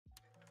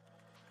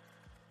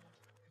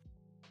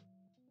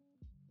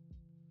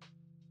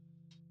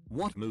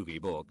What movie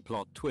book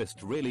plot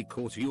twist really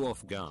caught you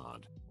off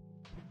guard?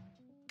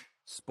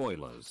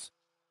 Spoilers.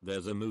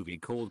 There's a movie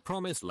called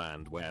Promised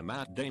Land where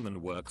Matt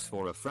Damon works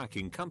for a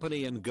fracking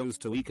company and goes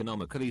to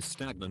economically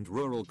stagnant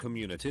rural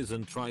communities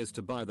and tries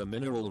to buy the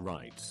mineral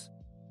rights.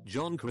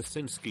 John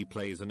Krasinski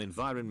plays an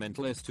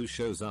environmentalist who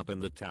shows up in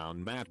the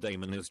town Matt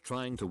Damon is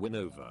trying to win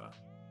over.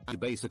 And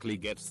basically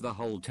gets the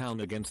whole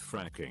town against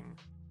fracking.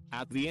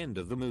 At the end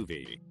of the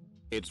movie,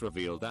 it's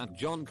revealed that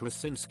John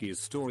Krasinski's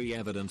story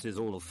evidence is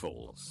all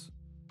false,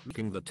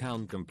 making the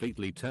town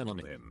completely turn on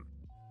him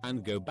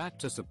and go back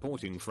to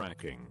supporting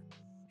fracking.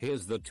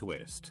 Here's the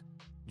twist.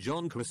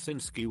 John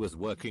Krasinski was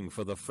working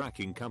for the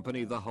fracking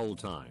company the whole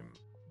time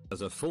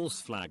as a false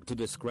flag to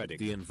discredit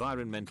the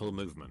environmental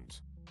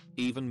movement.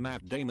 Even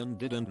Matt Damon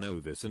didn't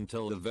know this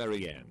until the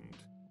very end.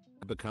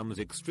 He becomes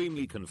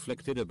extremely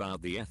conflicted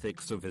about the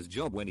ethics of his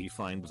job when he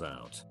finds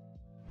out.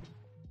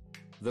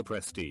 The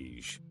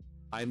Prestige.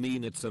 I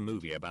mean, it's a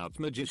movie about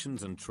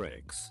magicians and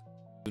tricks.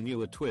 I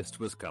knew a twist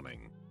was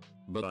coming,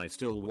 but I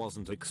still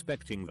wasn't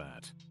expecting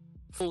that.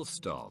 Full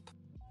stop.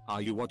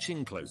 Are you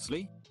watching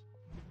closely?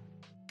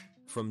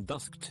 From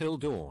Dusk Till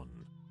Dawn.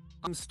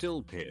 I'm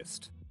still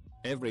pissed.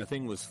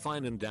 Everything was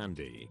fine and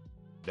dandy.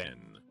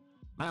 Then,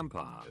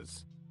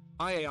 vampires.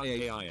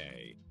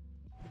 Ia.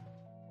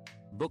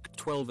 Book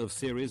 12 of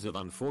series of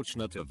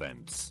unfortunate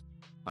events.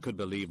 I could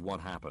believe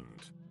what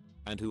happened.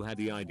 And who had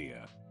the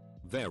idea?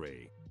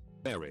 Very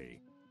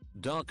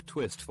dark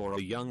twist for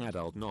a young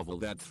adult novel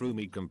that threw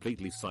me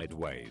completely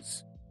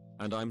sideways.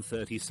 And I'm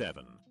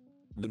 37.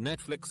 No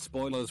Netflix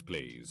spoilers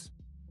please.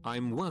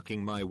 I'm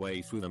working my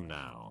way through them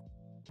now.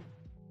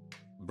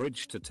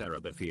 Bridge to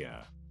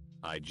Terabithia.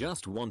 I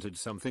just wanted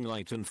something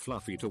light and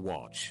fluffy to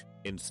watch.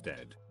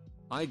 Instead,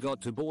 I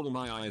got to bawl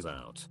my eyes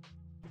out.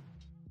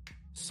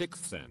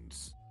 Sixth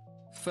Sense.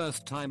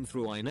 First time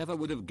through I never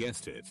would have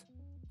guessed it.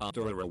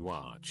 After a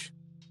rewatch,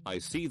 I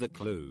see the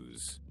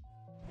clues.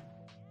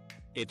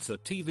 It's a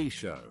TV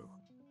show.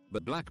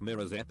 But Black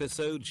Mirror's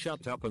episode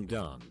Shut Up and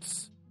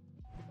Dance.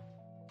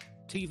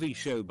 TV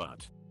show,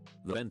 but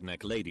the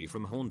bent-neck lady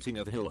from Haunting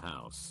of Hill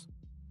House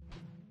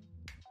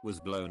was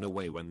blown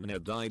away when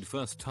Ned died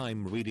first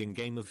time reading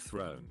Game of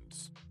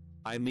Thrones.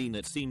 I mean,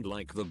 it seemed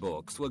like the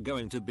books were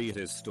going to beat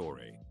his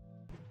story.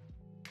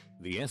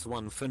 The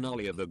S1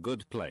 finale of The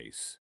Good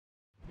Place.